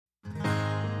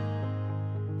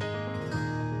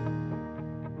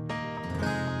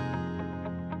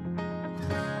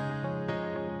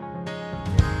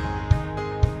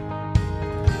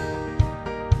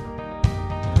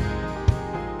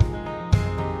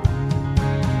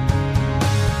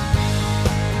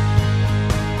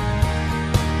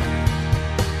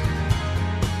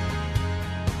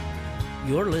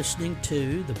You're listening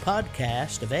to the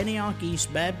podcast of Antioch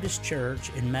East Baptist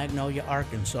Church in Magnolia,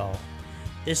 Arkansas.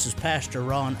 This is Pastor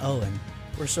Ron Owen.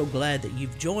 We're so glad that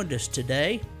you've joined us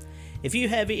today. If you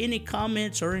have any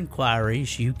comments or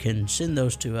inquiries, you can send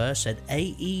those to us at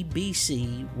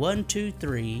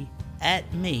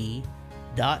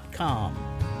aebc123@me.com.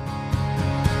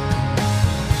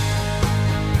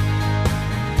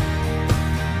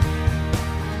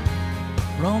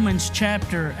 Romans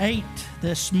chapter 8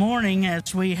 this morning,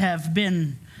 as we have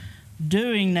been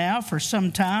doing now for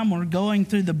some time. We're going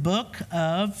through the book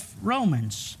of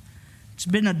Romans. It's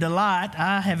been a delight.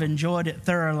 I have enjoyed it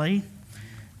thoroughly.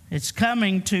 It's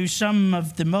coming to some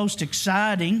of the most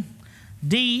exciting,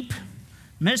 deep,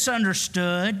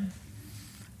 misunderstood,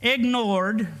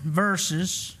 ignored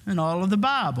verses in all of the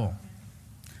Bible.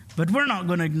 But we're not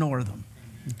going to ignore them,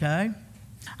 okay?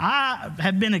 I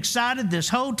have been excited this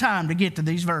whole time to get to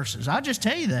these verses. I'll just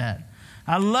tell you that.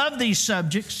 I love these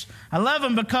subjects. I love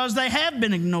them because they have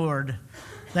been ignored.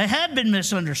 They have been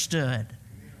misunderstood.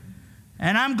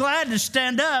 And I'm glad to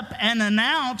stand up and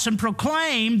announce and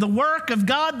proclaim the work of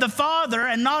God the Father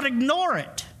and not ignore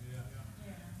it.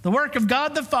 The work of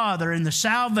God the Father in the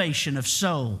salvation of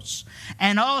souls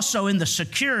and also in the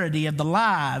security of the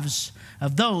lives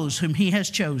of those whom He has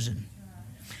chosen.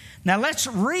 Now let's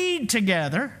read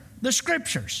together the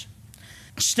Scriptures.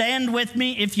 Stand with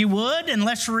me if you would, and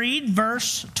let's read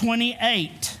verse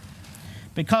 28,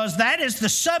 because that is the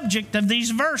subject of these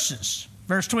verses.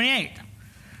 Verse 28.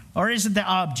 Or is it the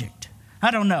object?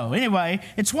 I don't know. Anyway,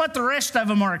 it's what the rest of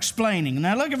them are explaining.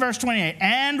 Now look at verse 28.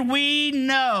 And we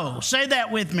know. Say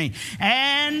that with me.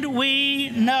 And we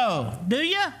know. Do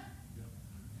you?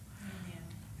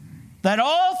 That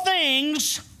all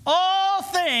things,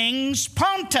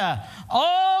 panta,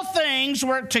 all things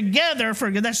work together for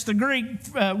good. That's the Greek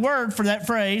word for that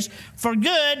phrase. For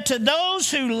good to those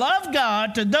who love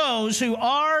God, to those who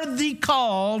are the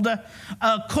called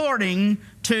according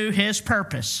to His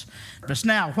purpose.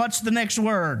 Now, what's the next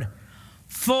word?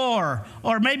 For,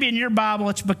 or maybe in your Bible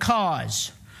it's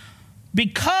because.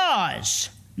 Because.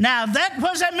 Now, what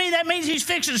does that mean? That means he's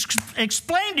fixing to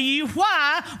explain to you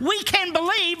why we can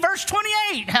believe verse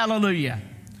 28. Hallelujah.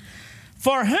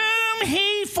 For whom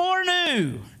He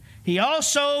foreknew, He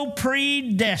also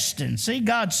predestined. See,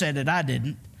 God said it, I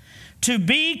didn't. To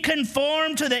be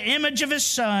conformed to the image of His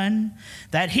Son,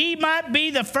 that He might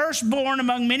be the firstborn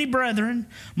among many brethren.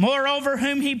 Moreover,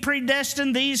 whom He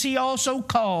predestined, these He also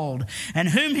called. And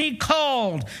whom He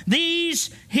called,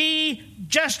 these He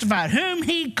justified. Whom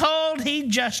He called, He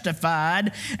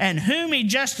justified. And whom He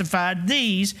justified,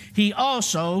 these He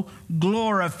also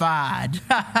glorified.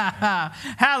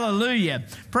 Hallelujah.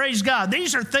 Praise God.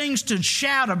 These are things to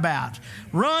shout about.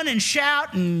 Run and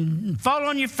shout and fall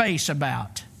on your face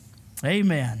about.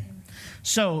 Amen.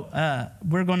 So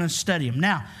we're going to study them.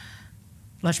 Now,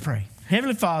 let's pray.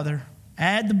 Heavenly Father,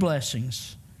 add the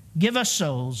blessings. Give us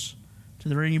souls to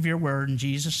the reading of your word in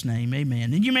Jesus' name.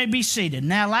 Amen. And you may be seated.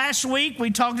 Now, last week we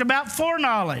talked about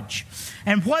foreknowledge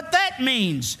and what that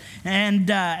means. And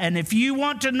if you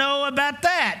want to know about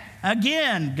that,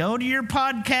 again, go to your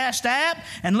podcast app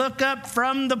and look up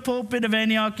From the Pulpit of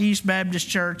Antioch East Baptist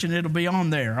Church, and it'll be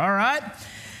on there. All right?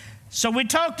 So we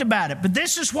talked about it, but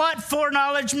this is what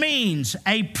foreknowledge means: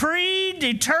 a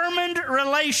predetermined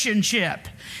relationship.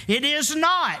 It is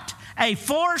not a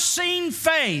foreseen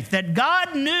faith that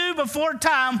God knew before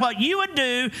time what you would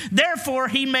do, therefore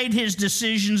He made His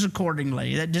decisions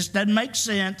accordingly. That just doesn't make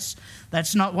sense.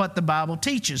 That's not what the Bible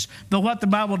teaches. But what the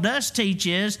Bible does teach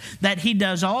is that He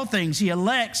does all things. He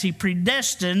elects, He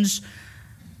predestines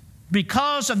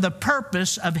because of the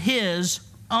purpose of His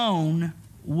own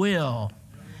will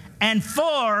and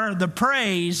for the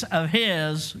praise of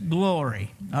His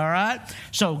glory. All right?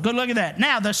 So, good look at that.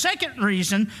 Now, the second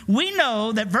reason we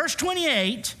know verse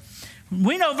 28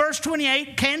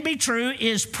 can be true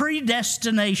is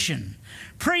predestination.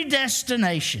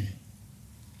 Predestination.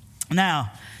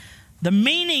 Now, the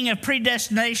meaning of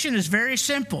predestination is very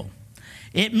simple.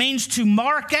 It means to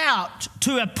mark out,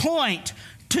 to appoint,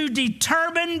 to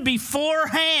determine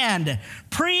beforehand.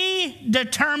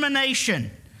 Predetermination.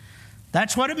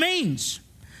 That's what it means.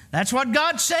 That's what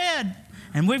God said.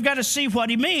 And we've got to see what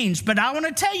He means. But I want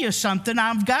to tell you something.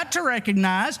 I've got to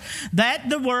recognize that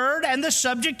the word and the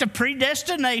subject of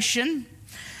predestination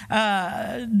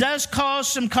does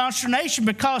cause some consternation,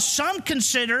 because some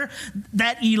consider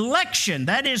that election,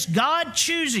 that is God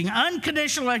choosing,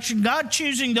 unconditional election, God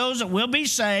choosing those that will be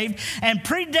saved, and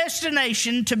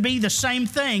predestination to be the same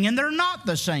thing. And they're not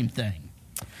the same thing.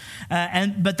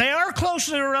 But they are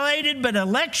closely related, but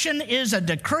election is a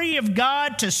decree of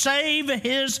God to save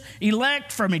his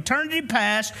elect from eternity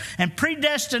past, and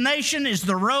predestination is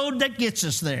the road that gets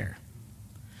us there.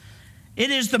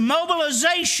 It is the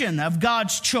mobilization of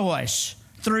God's choice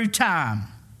through time.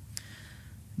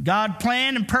 God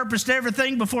planned and purposed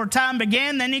everything before time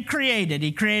began, then he created.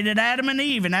 He created Adam and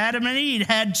Eve, and Adam and Eve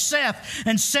had Seth,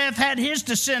 and Seth had his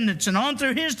descendants, and on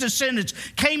through his descendants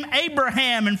came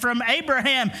Abraham, and from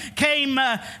Abraham came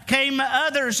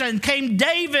others, and came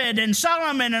David and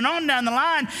Solomon, and on down the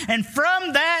line, and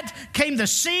from that came the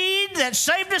seed that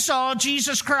saved us all,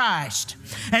 Jesus Christ.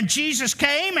 And Jesus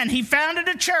came and he founded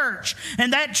a church,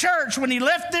 and that church, when he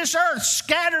left this earth,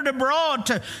 scattered abroad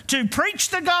to preach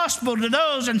the gospel to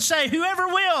those and say, whoever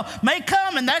will may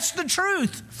come, and that's the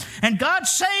truth. And God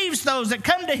saves those that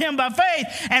come to him by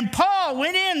faith. And Paul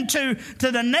went into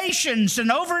the nations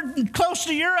and over close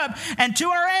to Europe and to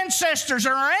our ancestors,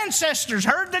 and our ancestors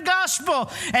heard the gospel,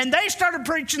 and they started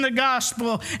preaching the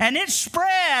gospel, and it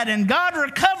spread, and God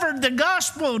recovered the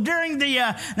gospel during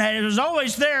it was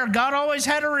always there. God always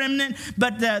had a remnant,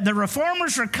 but the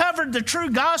reformers recovered the true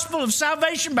gospel of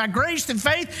salvation by grace and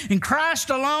faith in Christ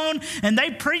alone, and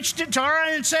they preached it to our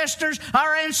ancestors.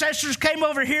 Our ancestors came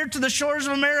over here to the shores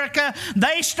of America.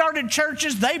 They started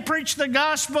churches. They preached the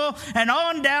gospel, and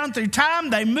on down through time,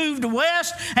 they moved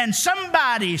west, and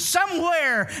somebody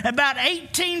somewhere about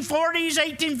 1840s,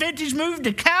 1850s moved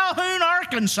to Calhoun,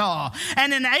 Arkansas,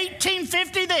 and in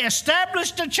 1850 they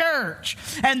established a church,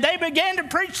 and they began to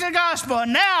preach the gospel,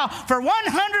 and now for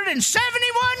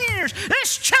 171 years,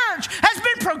 this church has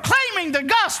been proclaiming the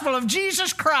gospel of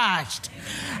Jesus Christ.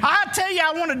 I tell you,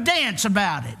 I want to dance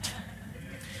about it.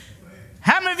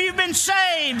 How many of you have been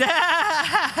saved?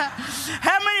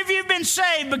 How many of you have been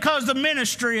saved because of the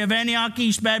ministry of Antioch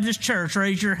East Baptist Church?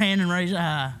 Raise your hand and raise it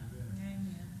high.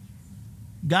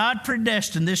 God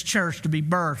predestined this church to be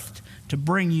birthed to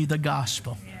bring you the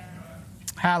gospel.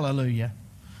 Hallelujah.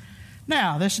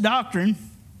 Now, this doctrine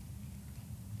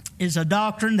is a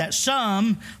doctrine that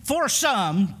for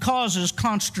some, causes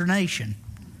consternation.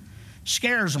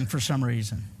 Scares them for some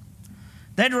reason.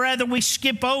 They'd rather we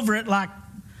skip over it like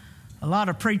a lot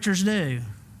of preachers do.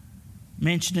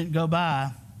 Mention it and go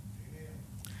by.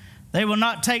 They will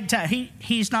not take time.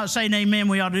 He's not saying amen,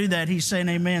 we all do that. He's saying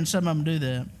amen, some of them do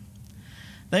that.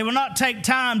 They will not take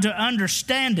time to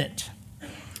understand it.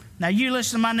 Now you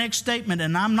listen to my next statement,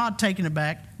 and I'm not taking it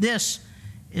back. This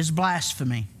is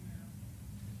blasphemy.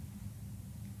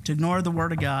 To ignore the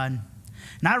Word of God.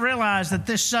 And I realize that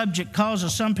this subject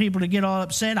causes some people to get all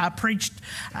upset. I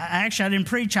didn't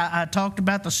preach. I talked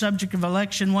about the subject of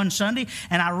election one Sunday,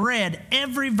 and I read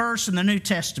every verse in the New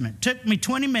Testament. It took me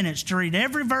 20 minutes to read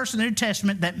every verse in the New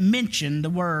Testament that mentioned the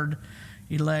word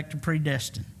elect or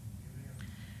predestined.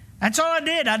 That's all I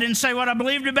did. I didn't say what I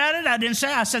believed about it.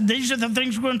 I said, these are the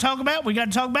things we're going to talk about. We got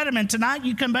to talk about them. And tonight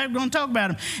you come back, we're going to talk about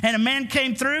them. And a man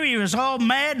came through. He was all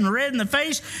mad and red in the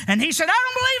face. And he said, I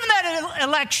don't believe in that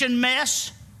election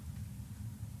mess.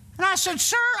 And I said,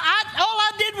 sir, all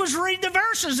I did was read the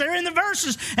verses. They're in the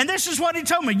verses. And this is what he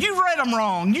told me. You read them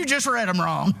wrong. You just read them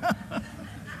wrong.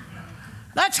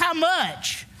 That's how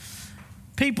much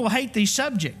people hate these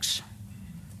subjects.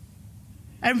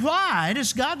 And why? It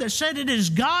is God that said it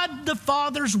is God the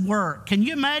Father's work. Can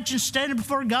you imagine standing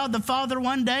before God the Father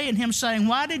one day and him saying,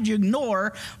 why did you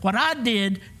ignore what I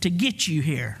did to get you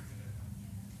here?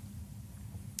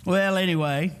 Well,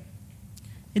 anyway,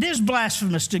 it is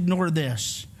blasphemous to ignore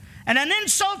this. And an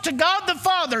insult to God the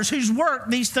Father, whose work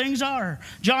these things are.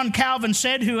 John Calvin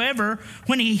said, whoever,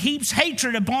 when he heaps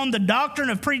hatred upon the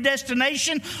doctrine of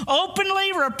predestination,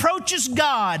 openly reproaches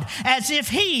God as if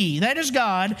he, that is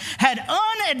God, had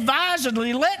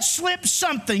unadvisedly let slip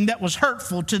something that was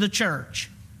hurtful to the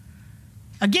church.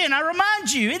 Again, I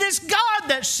remind you, it is God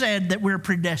that said that we're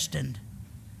predestined.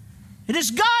 It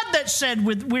is God that said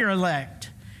we're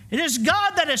elect. It is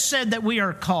God that has said that we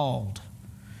are called.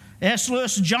 S.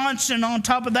 Lewis Johnson on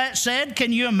top of that said,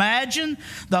 can you imagine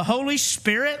the Holy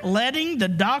Spirit letting the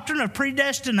doctrine of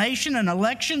predestination and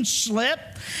election slip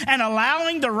and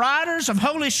allowing the writers of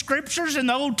Holy Scriptures in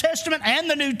the Old Testament and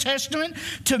the New Testament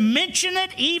to mention it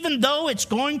even though it's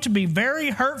going to be very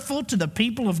hurtful to the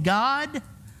people of God?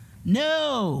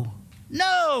 No.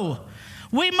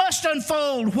 We must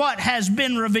unfold what has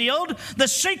been revealed. The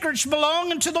secrets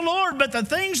belong unto the Lord, but the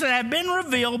things that have been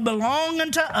revealed belong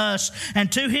unto us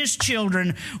and to his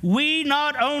children. We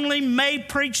not only may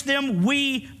preach them,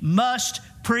 we must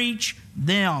preach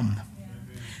them.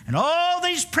 And all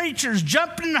these preachers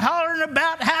jumping and hollering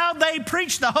about how they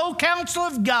preach the whole counsel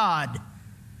of God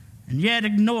and yet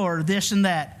ignore this and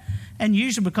that. And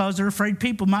usually because they're afraid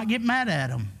people might get mad at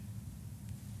them.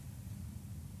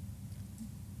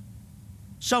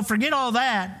 So forget all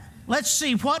that. Let's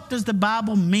see, what does the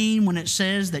Bible mean when it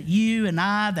says that you and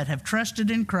I that have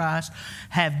trusted in Christ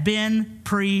have been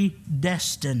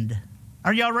predestined?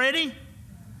 Are y'all ready?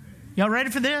 Y'all ready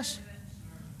for this?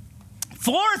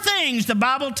 4 things the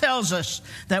Bible tells us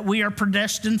that we are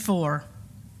predestined for.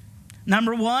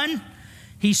 Number 1,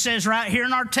 he says right here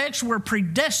in our text, we're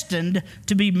predestined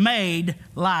to be made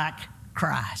like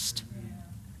Christ.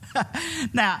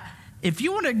 Now, if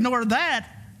you want to ignore that,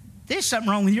 there's something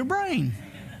wrong with your brain.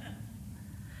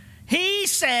 He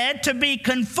said to be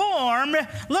conformed.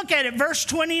 Look at it, verse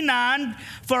 29.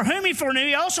 For whom he foreknew,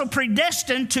 he also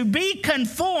predestined to be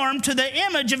conformed to the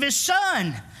image of his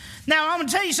Son. Now, I'm going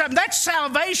to tell you something. That's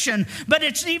salvation, but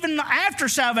it's even after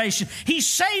salvation. He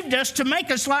saved us to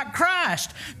make us like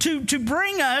Christ, to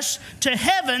bring us to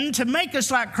heaven, to make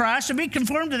us like Christ, to be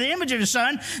conformed to the image of his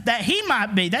Son, that he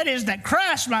might be, that is, that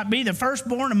Christ might be the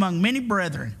firstborn among many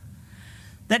brethren.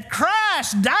 That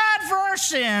Christ died for our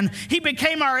sin. He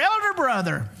became our elder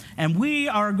brother, and we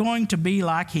are going to be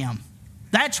like him.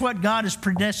 That's what God has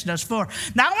predestined us for.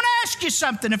 Now, I want to ask you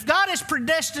something. If God has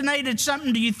predestinated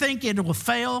something, do you think it will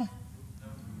fail?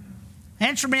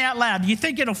 Answer me out loud. Do you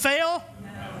think it'll fail? No.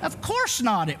 Of course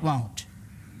not, it won't.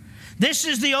 This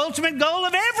is the ultimate goal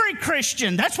of every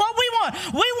Christian. That's what we want.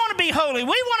 We want to be holy. We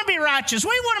want to be righteous.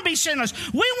 We want to be sinless.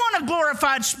 We want a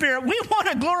glorified spirit. We want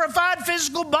a glorified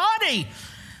physical body.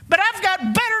 But I've got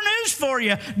better news for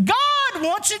you. God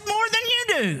wants it more than you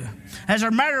do. As a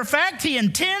matter of fact, he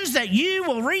intends that you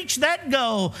will reach that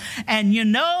goal. And you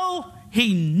know,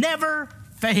 he never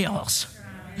fails.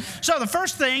 So the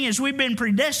first thing is we've been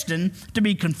predestined to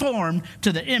be conformed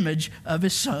to the image of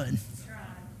his Son.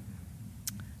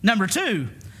 Number 2,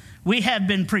 we have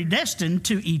been predestined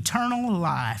to eternal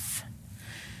life.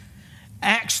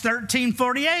 Acts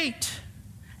 13:48.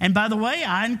 And by the way,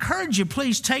 I encourage you,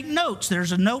 please take notes.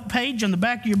 There's a note page on the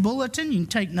back of your bulletin. You can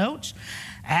take notes.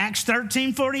 Acts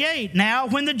 13:48. Now,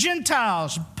 when the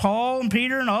Gentiles, Paul and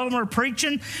Peter and all of them were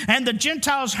preaching, and the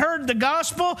Gentiles heard the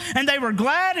gospel, and they were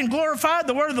glad and glorified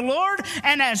the word of the Lord,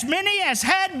 and as many as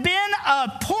had been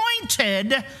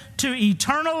appointed to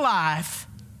eternal life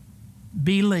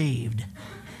believed.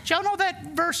 Did y'all know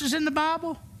that verse is in the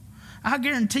Bible? I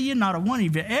guarantee you not a one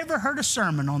of you ever heard a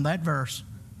sermon on that verse.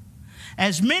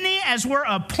 As many as were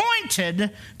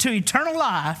appointed to eternal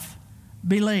life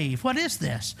believe. What is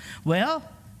this? Well,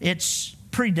 it's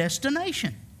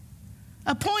predestination.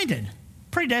 Appointed.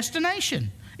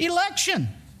 Predestination. Election.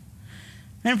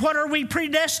 And what are we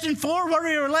predestined for? What are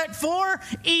we elect for?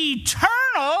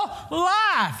 Eternal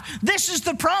life. This is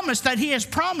the promise that he has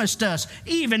promised us,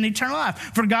 even eternal life.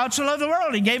 For God so loved the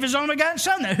world, he gave his only begotten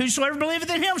Son, that whosoever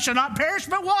believeth in him shall not perish,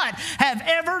 but what? Have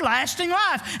everlasting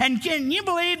life. And can you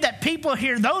believe that people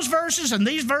hear those verses and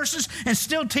these verses and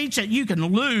still teach that you can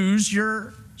lose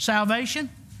your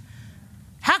salvation?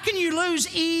 How can you lose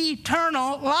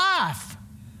eternal life?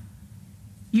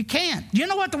 You can't. Do you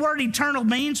know what the word eternal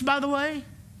means, by the way?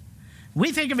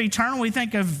 We think of eternal, we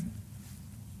think of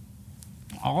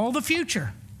all the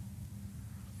future.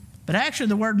 But actually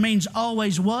the word means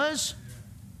always was,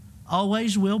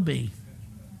 always will be.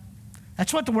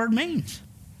 That's what the word means.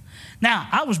 Now,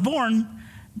 I was born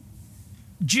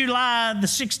July the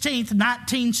 16th,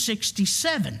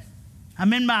 1967.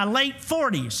 I'm in my late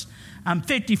 40s. I'm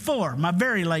 54, my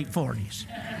very late 40s.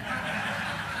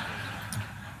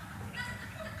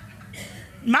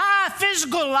 My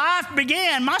physical life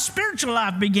began, my spiritual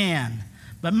life began.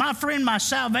 But my friend, my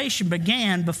salvation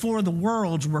began before the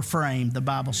worlds were framed, the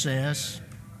Bible says.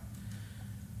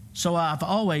 So I've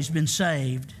always been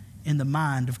saved in the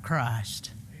mind of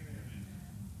Christ.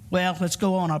 Well, let's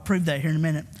go on. I'll prove that here in a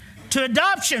minute. To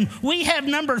adoption, we have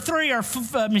number 3, or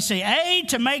A,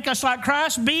 to make us like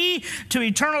Christ, B, to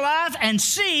eternal life, and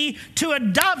C, to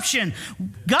adoption.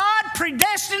 God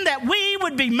predestined that we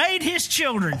would be made his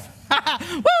children.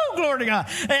 Woo, glory to God.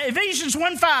 Ephesians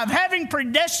 1:5, having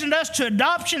predestined us to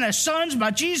adoption as sons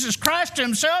by Jesus Christ to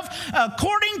himself,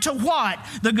 according to what?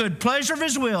 The good pleasure of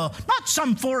his will. Not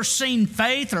some foreseen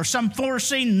faith or some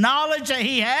foreseen knowledge that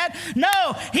he had.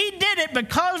 No, he did it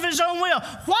because of his own will.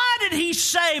 Why did he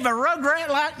save a rugrat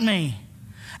like me?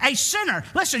 A sinner.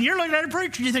 Listen, you're looking at a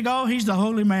preacher and you think, oh, he's the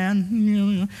holy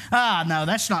man. No,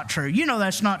 that's not true. You know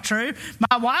that's not true.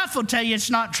 My wife will tell you it's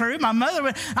not true. My mother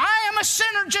would. I am a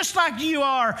sinner just like you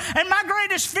are. And my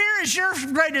greatest fear is your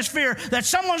greatest fear, that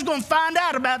someone's going to find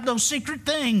out about those secret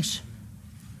things.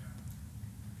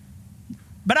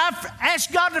 But I've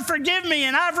asked God to forgive me,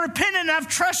 and I've repented, and I've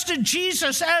trusted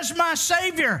Jesus as my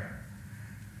Savior.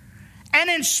 And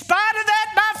in spite of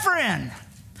that, my friend,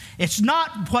 it's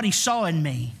not what he saw in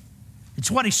me. It's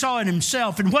what he saw in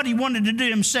himself and what he wanted to do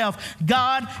himself.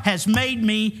 God has made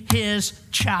me his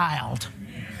child.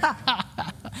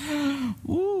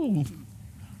 Ooh.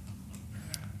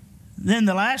 Then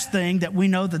the last thing that we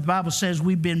know that the Bible says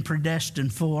we've been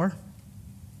predestined for,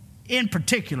 in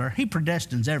particular, he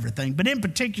predestines everything, but in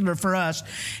particular for us,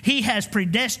 he has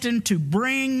predestined to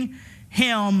bring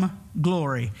him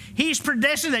glory. He's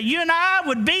predestined that you and I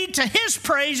would be to his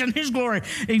praise and his glory.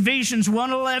 Ephesians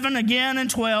 1:11 again and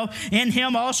 12. In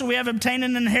him also we have obtained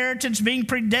an inheritance, being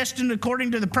predestined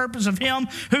according to the purpose of him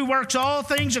who works all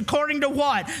things according to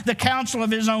what? The counsel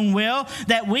of his own will,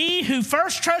 that we who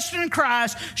first trusted in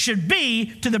Christ should be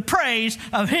to the praise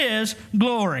of his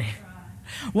glory.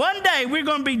 One day we're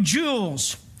going to be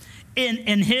jewels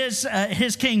in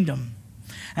his kingdom.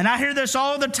 And I hear this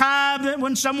all the time, that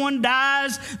when someone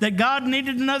dies, that God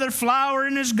needed another flower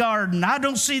in his garden. I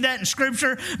don't see that in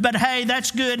Scripture, but hey,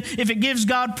 that's good. If it gives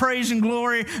God praise and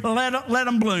glory, let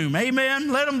them bloom.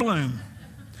 Amen? Let them bloom.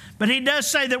 But he does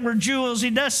say that we're jewels.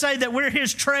 He does say that we're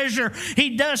his treasure.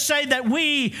 He does say that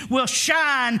we will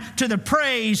shine to the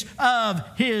praise of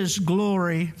his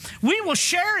glory. We will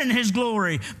share in his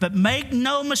glory, but make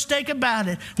no mistake about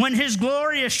it. When his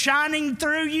glory is shining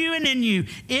through you and in you,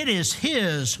 it is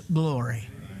his glory.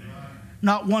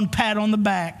 Not one pat on the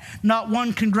back, not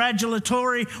one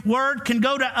congratulatory word can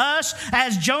go to us.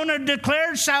 As Jonah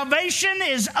declared, salvation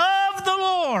is of the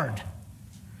Lord.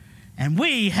 And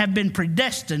we have been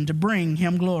predestined to bring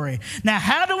him glory. Now,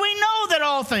 how do we know that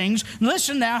all things,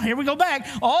 listen now, here we go back.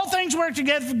 All things work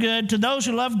together for good to those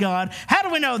who love God. How do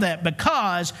we know that?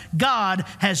 Because God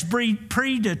has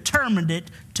predetermined it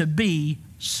to be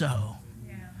so.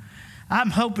 Yeah.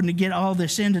 I'm hoping to get all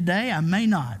this in today. I may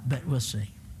not, but we'll see.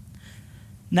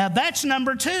 Now, that's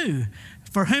number 2.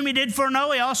 For whom he did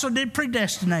foreknow, he also did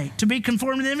predestinate to be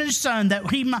conformed to the image of his Son, that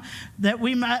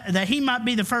he might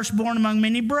be the firstborn among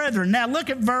many brethren. Now look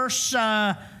at verse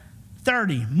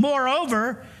 30.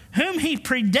 Moreover, whom he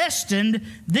predestined,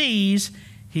 these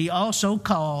he also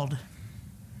called.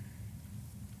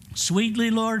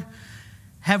 Sweetly, Lord,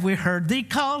 have we heard thee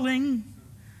calling?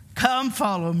 Come,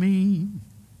 follow me.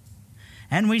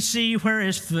 And we see where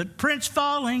his footprints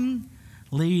falling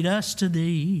lead us to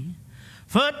thee.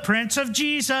 Footprints of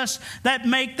Jesus that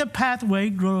make the pathway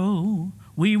grow.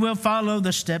 We will follow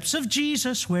the steps of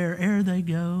Jesus where'er they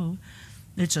go.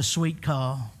 It's a sweet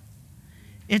call.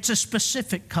 It's a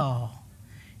specific call.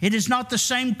 It is not the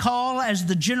same call as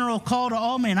the general call to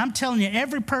all men. I'm telling you,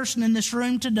 every person in this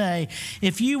room today,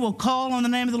 if you will call on the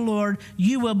name of the Lord,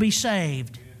 you will be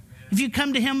saved. If you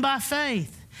come to him by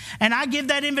faith. And I give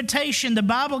that invitation. The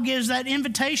Bible gives that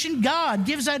invitation. God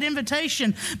gives that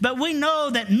invitation. But we know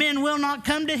that men will not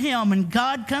come to him. And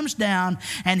God comes down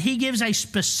and he gives a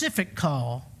specific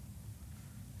call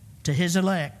to his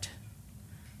elect.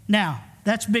 Now,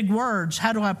 that's big words.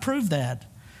 How do I prove that?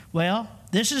 Well,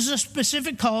 this is a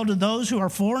specific call to those who are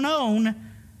foreknown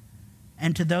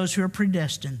and to those who are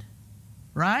predestined.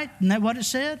 Right? Isn't that what it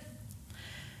said?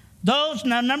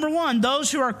 Now, number 1,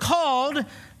 those who are called.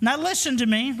 Now listen to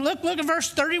me. Look at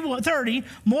verse 30.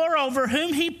 Moreover,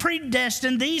 whom he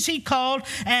predestined, these he called.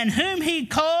 And whom he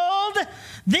called,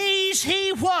 these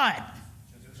he what?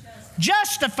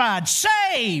 Justified.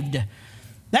 Saved.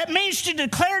 That means to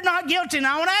declare not guilty.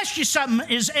 Now I want to ask you something.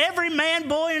 Is every man,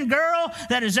 boy, and girl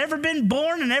that has ever been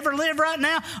born and ever lived right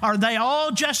now, are they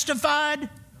all justified?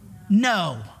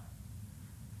 No.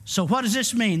 So what does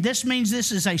this mean? This means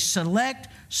this is a select,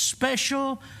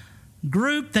 special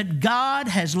group that God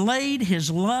has laid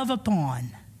his love upon.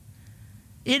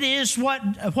 It is what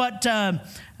the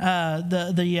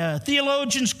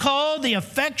theologians call the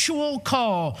effectual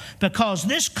call, because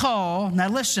this call, now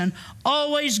listen,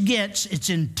 always gets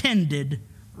its intended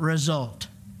result.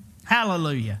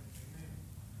 Hallelujah.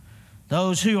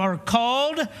 Those who are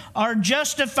called are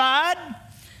justified.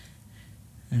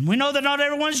 And we know that not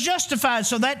everyone's justified,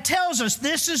 so that tells us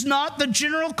this is not the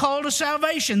general call to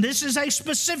salvation. This is a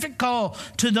specific call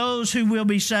to those who will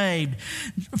be saved.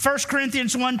 1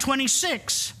 Corinthians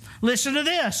 1:26. Listen to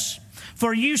this.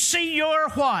 For you see your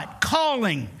what?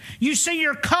 Calling. You see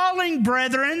your calling,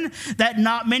 brethren, that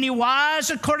not many wise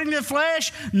according to the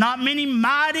flesh, not many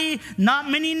mighty,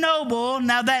 not many noble.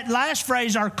 Now that last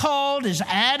phrase, are called, is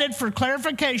added for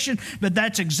clarification, but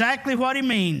that's exactly what he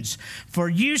means. For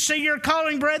you see your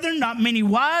calling, brethren, not many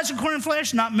wise according to the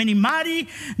flesh, not many mighty,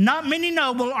 not many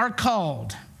noble are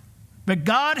called. But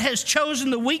God has chosen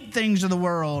the weak things of the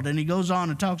world. And he goes on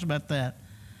and talks about that.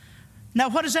 Now,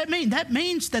 what does that mean? That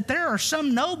means that there are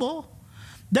some noble,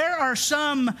 there are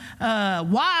some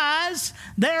wise,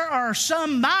 there are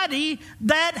some mighty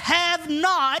that have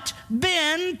not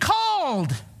been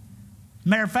called.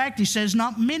 Matter of fact, he says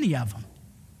not many of them.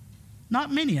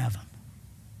 Not many of them.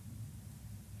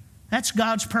 That's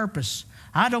God's purpose.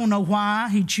 I don't know why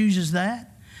he chooses that.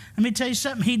 Let me tell you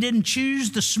something. He didn't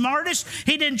choose the smartest.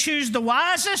 He didn't choose the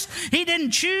wisest. He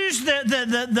didn't choose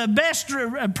the best,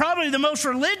 probably the most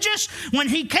religious. When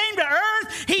he came to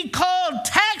earth, he called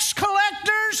tax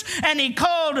collectors and he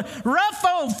called rough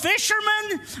old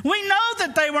fishermen. We know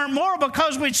that they weren't moral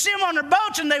because we'd see them on their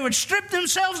boats and they would strip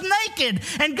themselves naked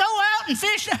and go out and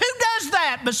fish. Who does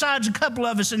that besides a couple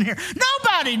of us in here?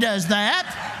 Nobody does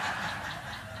that.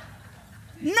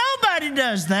 Nobody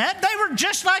does that. They were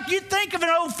just like you'd think of an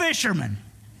old fisherman.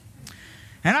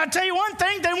 And I'll tell you one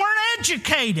thing, they weren't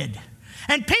educated.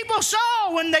 And people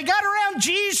saw when they got around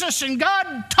Jesus and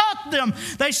God taught them,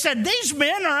 they said, these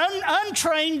men are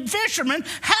untrained fishermen.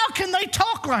 How can they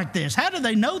talk like this? How do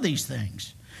they know these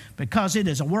things? Because it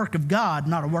is a work of God,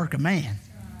 not a work of man.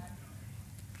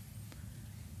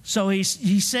 So he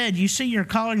said, you see your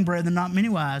calling, brethren, not many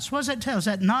wise. What does that tell us?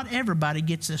 That not everybody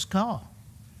gets this call.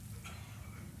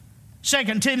 2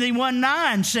 Timothy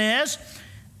 1:9 says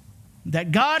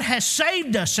that God has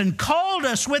saved us and called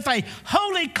us with a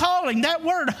holy calling. That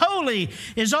word holy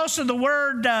is also the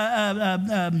word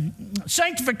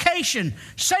sanctification.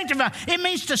 Sanctify. It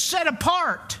means to set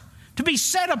apart, to be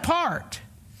set apart.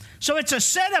 So it's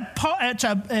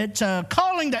it's a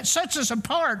calling that sets us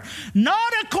apart,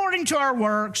 not according to our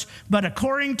works, but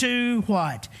according to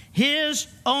what? His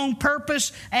own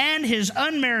purpose and his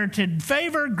unmerited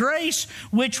favor, grace,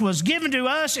 which was given to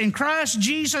us in Christ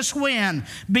Jesus when?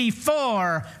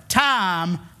 Before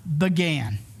time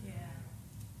began. Yeah.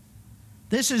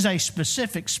 This is a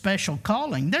specific, special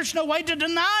calling. There's no way to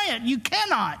deny it. You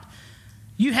cannot.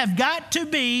 You have got to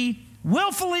be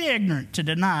willfully ignorant to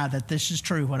deny that this is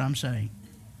true, what I'm saying.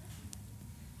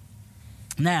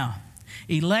 Now,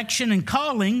 election and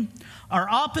calling are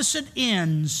opposite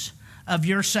ends of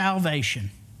your salvation.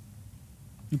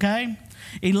 Okay?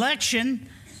 Election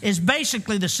is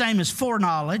basically the same as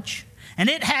foreknowledge, and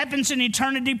it happens in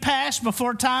eternity past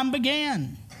before time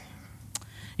began.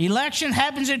 Election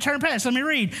happens in eternity past. Let me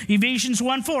read Ephesians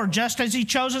 1:4. Just as he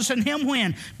chose us in him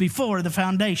when? Before the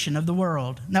foundation of the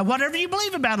world. Now, whatever you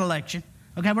believe about election,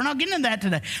 okay, we're not getting into that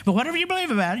today. But whatever you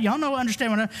believe about it, y'all know,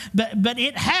 understand what but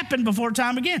it happened before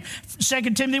time began.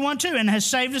 2 Timothy 1:2, and has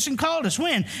saved us and called us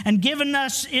when? And given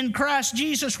us in Christ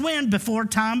Jesus when? Before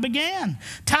time began.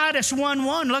 Titus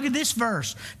 1:1, look at this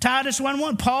verse. Titus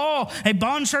 1:1, Paul, a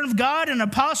bondservant of God and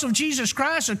apostle of Jesus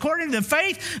Christ, according to the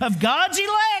faith of God's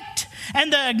elect,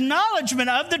 and the acknowledgement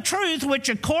of the truth which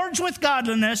accords with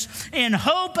godliness, in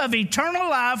hope of eternal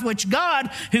life, which God,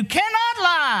 who cannot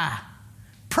lie,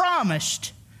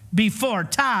 promised before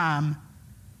time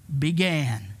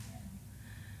began.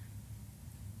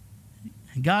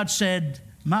 God said,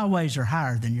 my ways are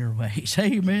higher than your ways.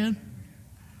 Amen.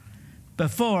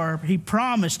 Before, he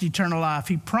promised eternal life.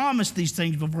 He promised these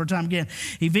things before time began.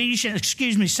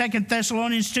 2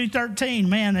 Thessalonians 2:13.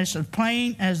 Man, it's as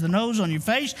plain as the nose on your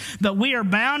face. But we are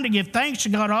bound to give thanks to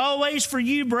God always for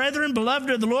you, brethren,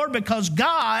 beloved of the Lord, because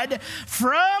God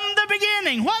from the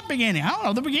beginning, what beginning? I don't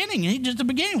know, the beginning, just the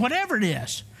beginning, whatever it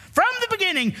is. From the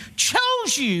beginning,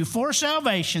 chose you for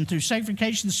salvation through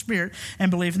sanctification of the Spirit and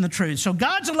belief in the truth. So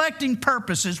God's electing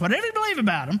purposes, whatever you believe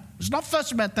about them, let's not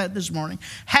fuss about that this morning,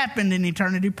 happened in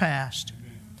eternity past.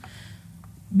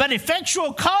 But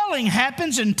effectual calling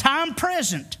happens in time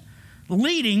present,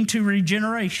 leading to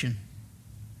regeneration.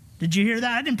 Did you hear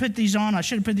that? I didn't put these on. I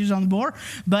should have put these on the board.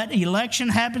 But election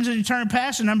happens in eternity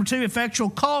past. And number 2,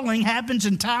 effectual calling happens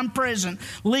in time present,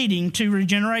 leading to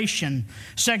regeneration.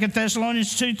 2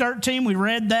 Thessalonians 2:13, we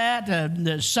read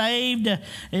that. Saved.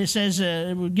 It says,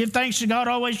 give thanks to God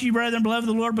always, you brethren, beloved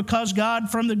of the Lord, because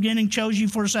God from the beginning chose you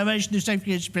for salvation through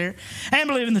sanctification of the Spirit and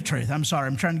believe in the truth. I'm sorry,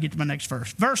 I'm trying to get to my next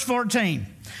verse. Verse 14,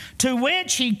 to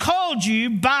which he called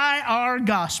you by our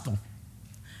gospel.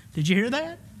 Did you hear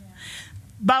that?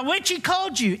 By which he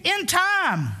called you in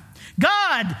time.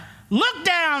 God looked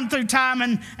down through time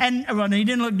and well, he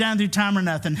didn't look down through time or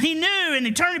nothing. He knew in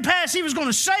eternity past he was going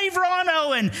to save Ron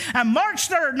Owen. And March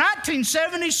 3rd,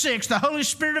 1976, the Holy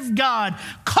Spirit of God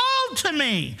called to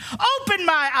me, opened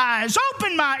my eyes,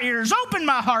 opened my ears, opened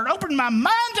my heart, opened my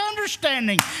mind to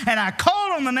understanding. And I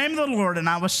called on the name of the Lord and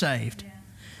I was saved.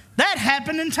 That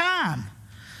happened in time.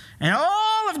 And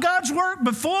all of God's work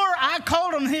before I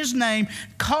called on his name,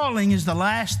 calling is the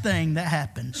last thing that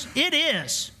happens. It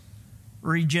is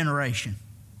regeneration.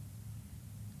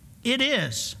 It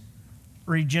is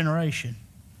regeneration.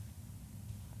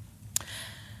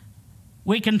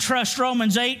 We can trust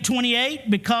Romans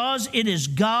 8:28 because it is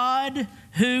God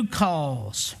who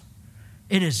calls.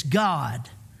 It is God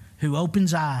who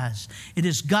opens eyes. It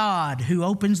is God who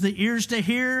opens the ears to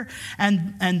hear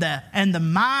and the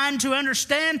mind to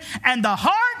understand and the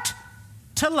heart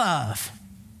to love.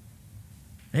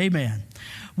 Amen.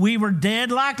 We were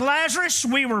dead like Lazarus.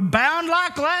 We were bound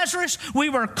like Lazarus. We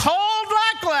were cold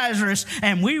like Lazarus.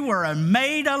 And we were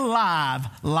made alive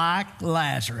like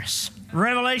Lazarus.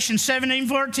 Revelation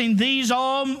 17:14, these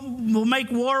all will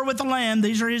make war with the Lamb.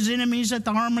 These are his enemies at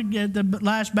the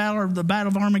last battle, or the battle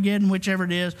of Armageddon, whichever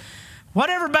it is.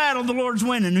 Whatever battle the Lord's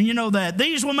winning, and you know that.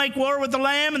 These will make war with the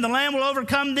Lamb, and the Lamb will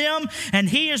overcome them. And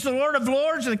he is the Lord of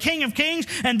lords, the King of kings.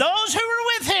 And those who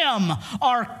are with him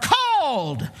are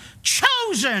called,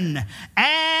 chosen,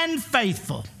 and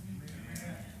faithful.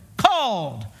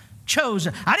 Called,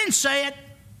 chosen. I didn't say it.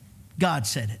 God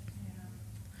said it.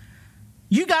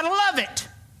 You got to love it.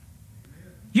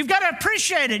 You've got to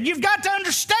appreciate it. You've got to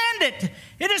understand it.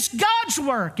 It is God's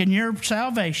work in your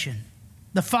salvation.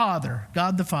 The Father,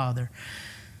 God the Father.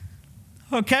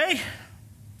 Okay,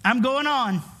 I'm going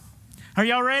on. Are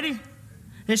y'all ready?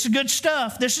 This is good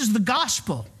stuff. This is the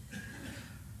gospel.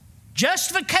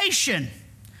 Justification.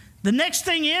 The next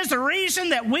thing is the reason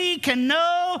that we can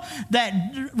know that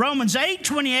Romans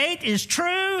 8:28 is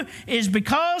true is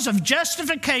because of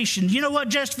justification. Do you know what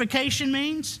justification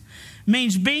means? It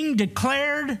means being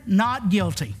declared not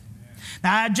guilty.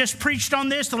 Now, I just preached on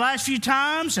this the last few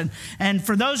times, and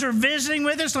for those who are visiting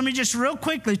with us, let me just real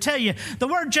quickly tell you, the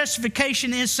word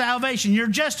justification is salvation. You're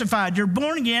justified. You're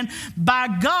born again by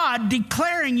God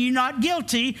declaring you not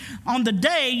guilty on the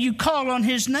day you call on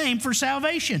his name for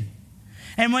salvation.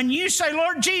 And when you say,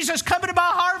 Lord Jesus, come into my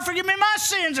heart, forgive me my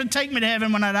sins, and take me to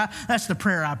heaven when I die, that's the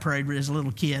prayer I prayed as a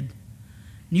little kid.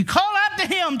 You call out to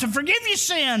him to forgive your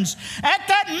sins. At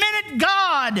that minute,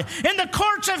 God in the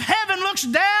courts of heaven looks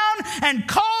down and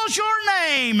calls your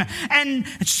name and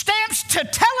stamps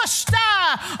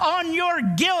tetelestai on your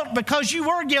guilt because you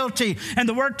were guilty. And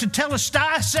the word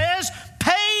tetelestai says,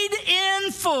 paid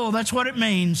in full. That's what it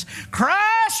means.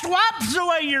 Christ wipes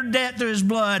away your debt through his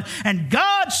blood, and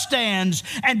God stands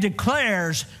and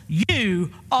declares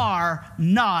you are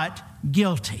not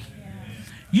guilty.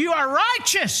 You are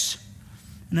righteous.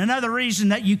 And another reason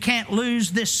that you can't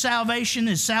lose this salvation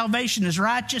is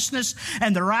righteousness,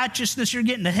 and the righteousness you're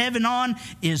getting to heaven on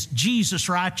is Jesus'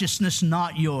 righteousness,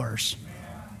 not yours.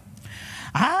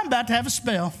 I'm about to have a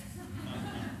spell.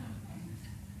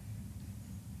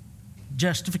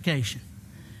 Justification.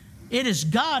 It is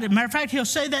God. As a matter of fact, he'll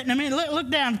say that in a minute. Look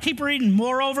down. Keep reading.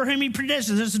 Moreover, whom he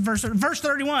predestined. This is verse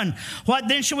 31. What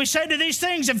then shall we say to these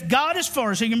things? If God is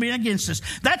for us, who can be against us?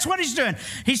 That's what he's doing.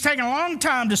 He's taking a long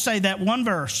time to say that one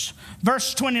verse.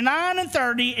 Verse 29 and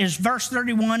 30 is verse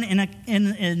 31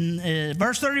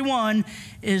 verse 31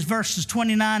 is verses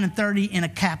 29 and 30 in a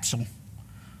capsule.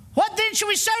 What then shall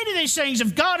we say to these things?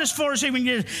 If God is for us, who can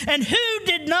get us? And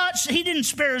he didn't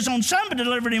spare his own son, but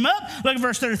delivered him up. Look at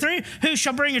verse 33. Who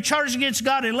shall bring a charge against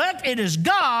God elect? It is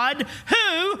God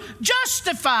who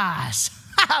justifies.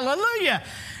 Hallelujah.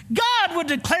 God would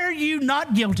declare you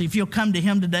not guilty if you'll come to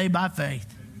him today by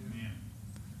faith. Amen.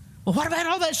 Well, what about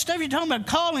all that stuff you're talking about,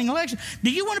 calling, election?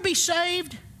 Do you want to be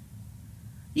saved?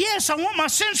 Yes, I want my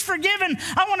sins forgiven.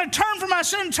 I want to turn from my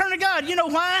sin and turn to God. You know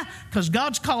why? Because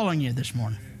God's calling you this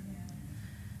morning.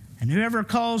 And whoever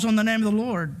calls on the name of the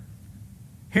Lord,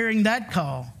 hearing that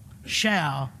call,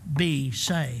 shall be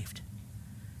saved.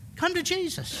 Come to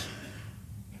Jesus.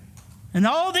 And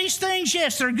all these things,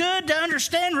 yes, they're good to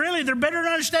understand. Really, they're better to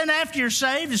understand after you're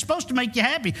saved. It's supposed to make you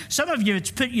happy. Some of you,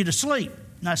 it's put you to sleep.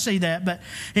 I see that. But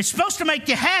it's supposed to make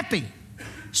you happy.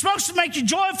 It's supposed to make you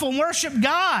joyful and worship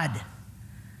God.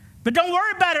 But don't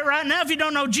worry about it right now. If you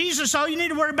don't know Jesus, all you need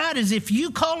to worry about is if you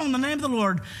call on the name of the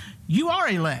Lord, you are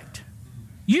elect.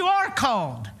 You are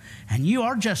called, and you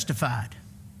are justified.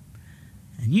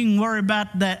 And you can worry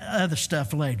about that other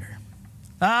stuff later.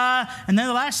 And then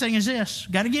the last thing is this.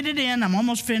 Got to get it in. I'm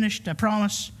almost finished, I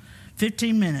promise.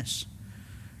 15 minutes.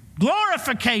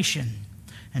 Glorification.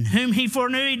 And whom he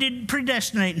foreknew, he did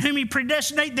predestinate. And whom he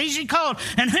predestinate, these he called.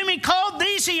 And whom he called,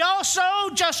 these he also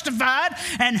justified.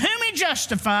 And whom he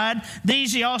justified,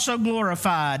 these he also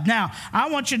glorified. Now, I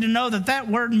want you to know that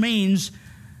word means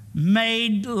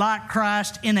made like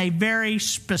Christ in a very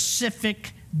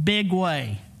specific, big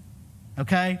way.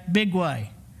 Okay? Big way.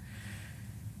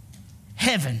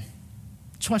 Heaven.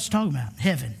 That's what it's talking about.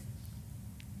 Heaven.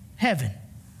 Heaven.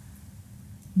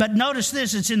 But notice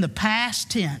this, it's in the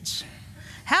past tense.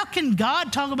 How can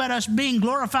God talk about us being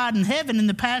glorified in heaven in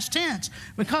the past tense?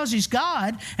 Because he's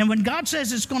God, and when God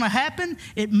says it's going to happen,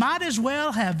 it might as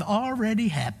well have already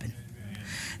happened.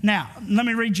 Now, let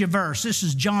me read you a verse. This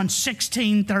is John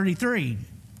 16:33.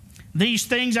 These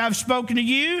things I've spoken to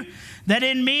you, that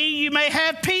in me you may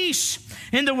have peace.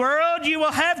 In the world you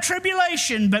will have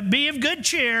tribulation, but be of good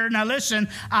cheer. Now listen,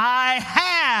 I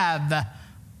have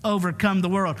overcome the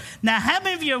world. Now, how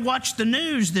many of you watched the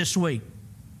news this week?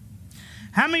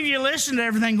 How many of you listen to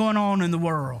everything going on in the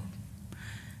world?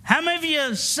 How many of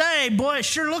you say, boy, it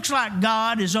sure looks like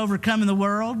God is overcoming the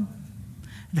world?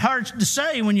 It's hard to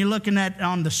say when you're looking at it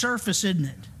on the surface, isn't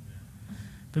it?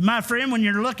 But my friend, when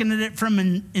you're looking at it from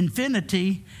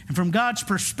infinity and from God's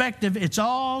perspective, it's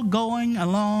all going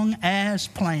along as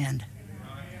planned.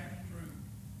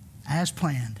 As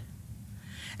planned.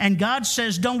 And God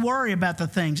says, don't worry about the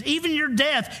things, even your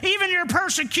death, even your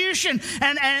persecution.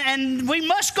 And we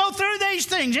must go through these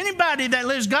things. Anybody that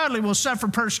lives godly will suffer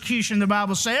persecution, the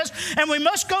Bible says. And we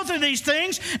must go through these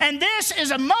things. And this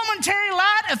is a momentary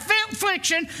light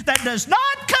affliction that does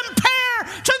not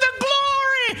compare to the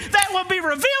glory that will be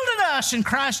revealed in us in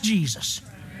Christ Jesus.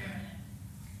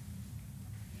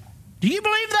 Do you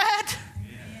believe that?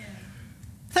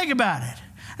 Think about it.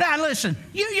 Now listen,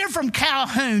 you're from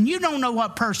Calhoun. You don't know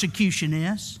what persecution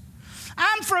is.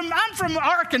 I'm from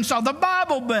Arkansas, the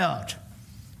Bible Belt.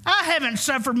 I haven't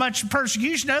suffered much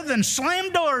persecution other than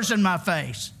slam doors in my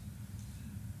face.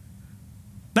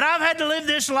 But I've had to live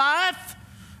this life.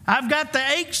 I've got the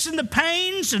aches and the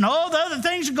pains and all the other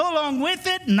things that go along with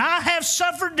it, and I have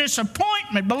suffered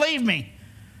disappointment. Believe me,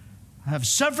 I have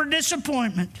suffered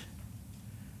disappointment.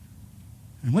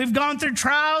 And we've gone through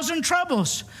trials and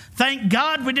troubles. Thank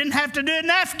God we didn't have to do it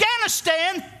in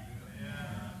Afghanistan.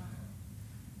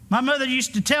 My mother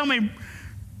used to tell me,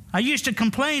 I used to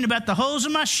complain about the holes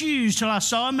in my shoes till I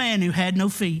saw a man who had no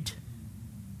feet.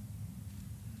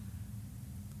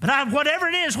 But whatever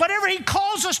it is, whatever he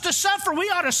calls us to suffer, we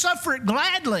ought to suffer it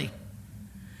gladly.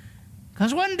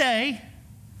 Because one day,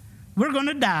 we're going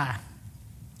to die.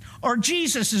 Or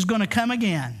Jesus is going to come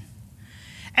again.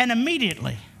 And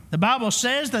immediately, the Bible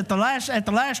says that at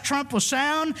the last trump will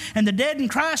sound, and the dead in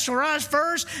Christ shall rise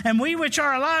first, and we which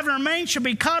are alive and remain shall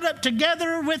be caught up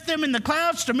together with them in the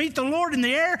clouds to meet the Lord in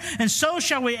the air, and so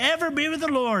shall we ever be with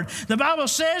the Lord. The Bible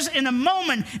says, in a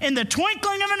moment, in the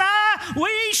twinkling of an eye,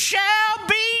 we shall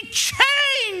be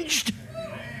changed.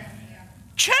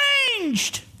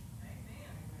 Changed.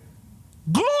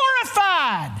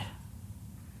 Glorified.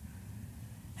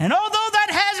 And although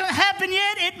that hasn't happened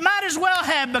yet, it might as well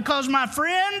have, because, my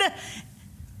friend,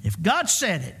 if God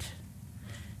said it,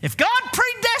 if God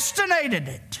predestinated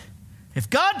it, if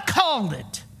God called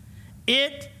it,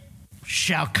 it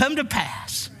shall come to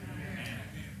pass.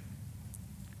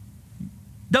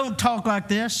 Don't talk like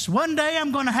this. One day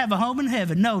I'm going to have a home in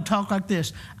heaven. No, talk like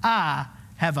this. I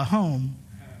have a home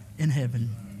in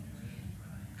heaven.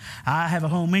 I have a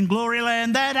home in glory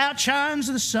land that outshines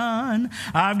the sun.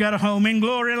 I've got a home in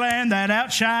glory land that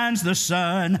outshines the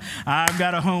sun. I've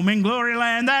got a home in glory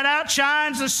land that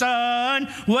outshines the sun,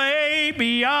 way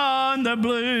beyond the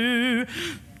blue.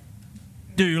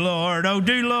 Do Lord, oh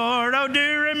do Lord, oh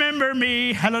do remember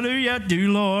me, hallelujah.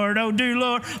 Do Lord, oh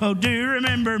do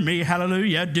remember me,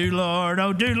 hallelujah. Do Lord,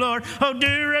 oh do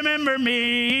remember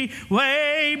me,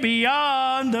 way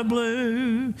beyond the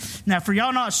blue. Now, for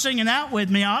y'all not singing out with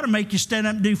me, I ought to make you stand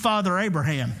up and do Father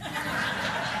Abraham.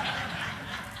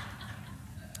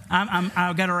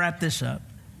 I've got to wrap this up.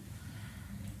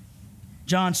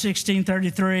 John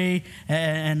 16:33,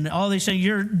 and all these things.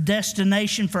 Your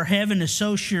destination for heaven is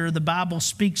so sure, the Bible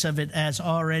speaks of it as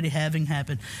already having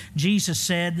happened. Jesus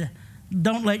said,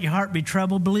 don't let your heart be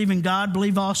troubled. Believe in God,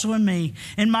 believe also in me.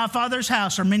 In my Father's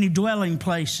house are many dwelling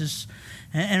places.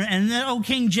 And the old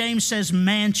King James says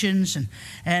mansions,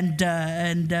 and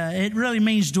it really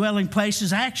means dwelling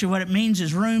places. Actually, what it means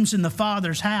is rooms in the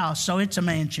Father's house, so it's a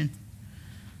mansion.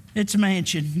 It's a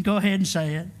mansion. Go ahead and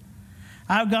say it.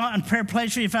 I'll go and prepare a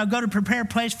place for you. If I go to prepare a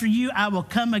place for you, I will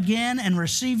come again and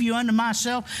receive you unto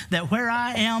myself, that where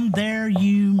I am, there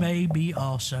you may be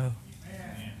also.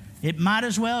 Amen. It might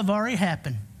as well have already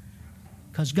happened,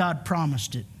 because God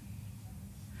promised it.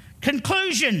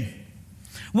 Conclusion.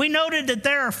 We noted that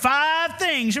there are 5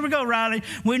 things. Here we go, Riley.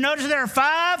 We noticed there are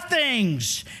 5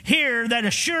 things here that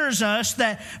assures us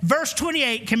that verse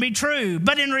 28 can be true.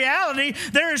 But in reality,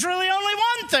 there is really only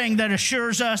one thing that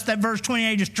assures us that verse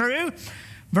 28 is true.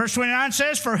 Verse 29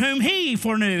 says, for whom he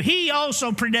foreknew, he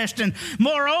also predestined.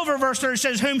 Moreover, verse 30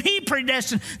 says, whom he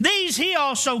predestined, these he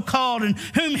also called. And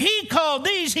whom he called,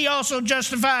 these he also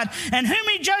justified. And whom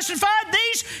he justified,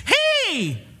 these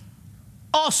he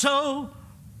also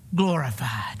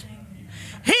glorified.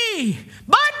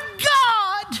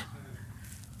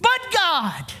 But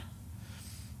God.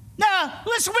 Now,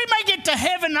 listen, we may get to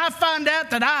heaven and I find out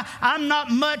that I'm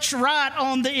not much right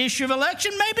on the issue of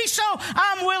election. Maybe so.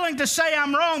 I'm willing to say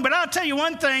I'm wrong, but I'll tell you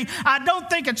one thing. I don't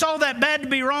think it's all that bad to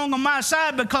be wrong on my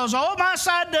side, because all my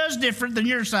side does different than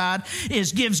your side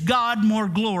is gives God more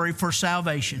glory for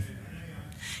salvation.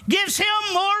 Gives him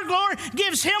more glory,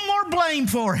 gives him more blame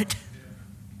for it.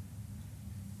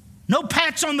 No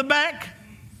pats on the back,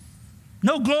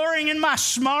 no glorying in my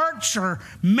smarts or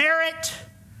merit.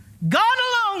 God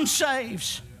alone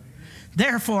saves.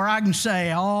 Therefore, I can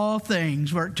say all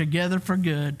things work together for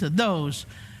good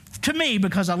to me,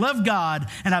 because I love God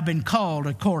and I've been called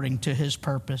according to his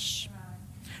purpose.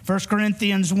 1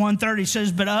 Corinthians 1:30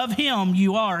 says, but of him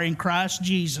you are in Christ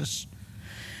Jesus.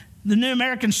 The New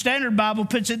American Standard Bible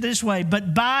puts it this way,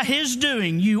 but by his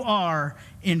doing you are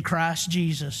in Christ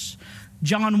Jesus.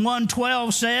 John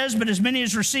 1:12 says, but as many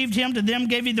as received him, to them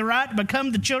gave he the right to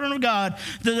become the children of God,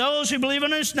 to those who believe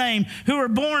in his name, who were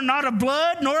born not of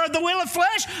blood, nor of the will of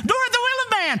flesh, nor of the will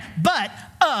of man, but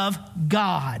of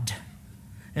God.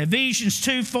 Ephesians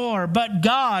 2:4, but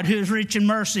God, who is rich in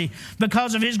mercy,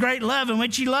 because of his great love in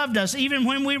which he loved us, even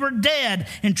when we were dead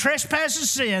in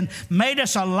trespasses and sin, made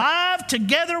us alive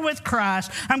together with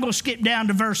Christ. I'm going to skip down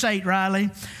to verse 8, Riley.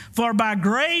 For by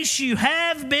grace you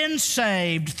have been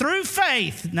saved through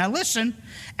faith. Now listen,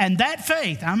 and that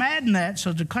faith, I'm adding that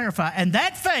so to clarify, and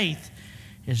that faith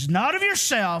is not of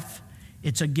yourself,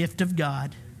 it's a gift of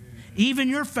God. Even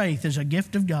your faith is a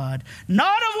gift of God,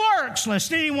 not of works,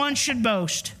 lest anyone should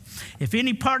boast. If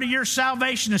any part of your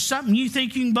salvation is something you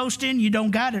think you can boast in, you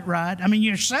don't got it right. I mean,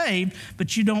 you're saved,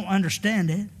 but you don't understand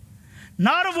it.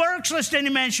 Not of works, lest any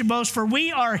man should boast, for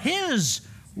we are his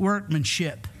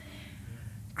workmanship,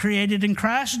 created in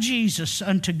Christ Jesus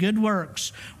unto good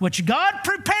works, which God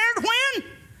prepared when?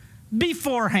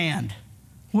 Beforehand.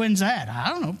 When's that? I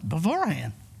don't know,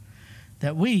 beforehand.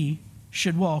 That we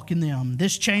should walk in them.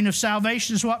 This chain of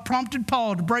salvation is what prompted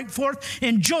Paul to break forth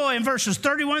in joy in verses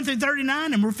 31 through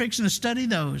 39, and we're fixing to study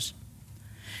those.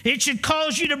 It should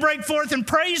cause you to break forth in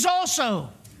praise also.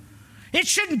 It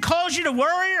shouldn't cause you to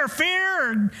worry or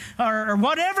fear or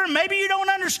whatever. Maybe you don't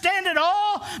understand it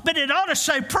all, but it ought to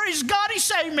say, praise God, he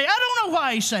saved me. I don't know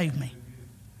why he saved me.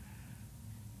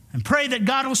 And pray that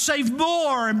God will save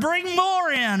more and bring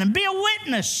more in and be a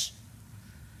witness.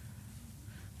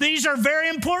 These are very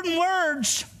important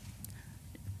words.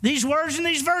 These words in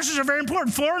these verses are very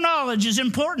important. Foreknowledge is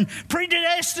important.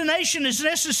 Predestination is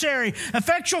necessary.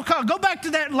 Effectual call. Go back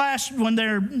to that last one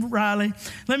there, Riley.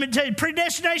 Let me tell you,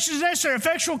 predestination is necessary.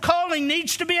 Effectual calling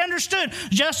needs to be understood.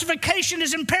 Justification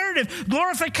is imperative.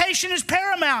 Glorification is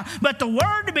paramount. But the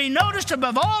word to be noticed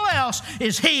above all else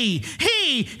is he.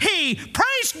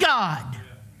 Praise God.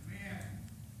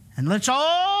 And let's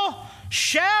all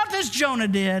shout as Jonah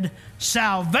did,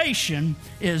 salvation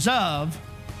is of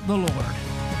the Lord.